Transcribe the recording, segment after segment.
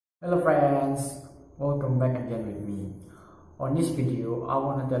Hello friends, welcome back again with me. On this video, I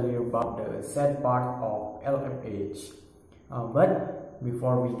want to tell you about the sad part of LFH. But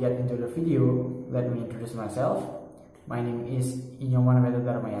before we get into the video, let me introduce myself. My name is Nyoman Weda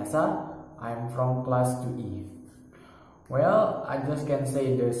Dharmayasa. I am from class 2E. Well, I just can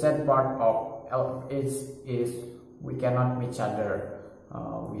say the sad part of LFH is we cannot meet each other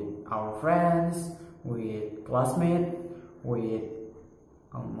with our friends, with classmates, with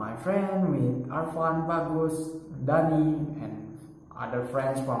my friend, with Arfan, Bagus, Dani, and other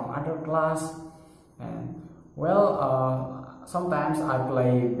friends from other class. And sometimes I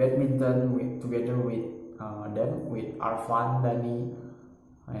play badminton together with them, with Arfan, Dani,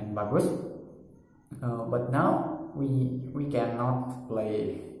 and Bagus. But now we cannot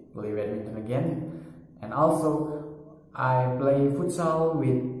play badminton again. And also I play futsal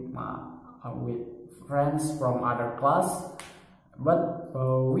with friends from other class. But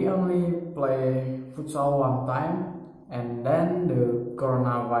we only play futsal one time, and then the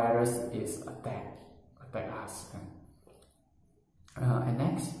coronavirus is attack us. And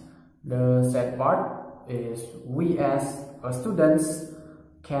next, the sad part is we as students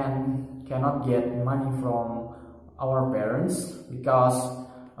cannot get money from our parents because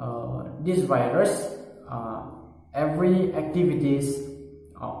this virus, every activities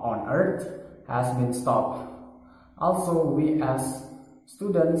on earth has been stopped. Also, we as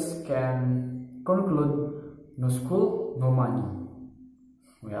students can conclude no school, no money.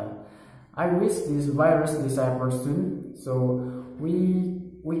 Well, I wish this virus disappears soon so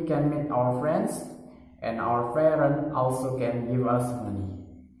we can meet our friends and our parents also can give us money.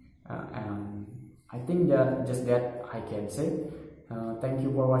 And I think that just that I can say. Thank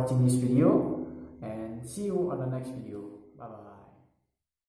you for watching this video and see you on the next video.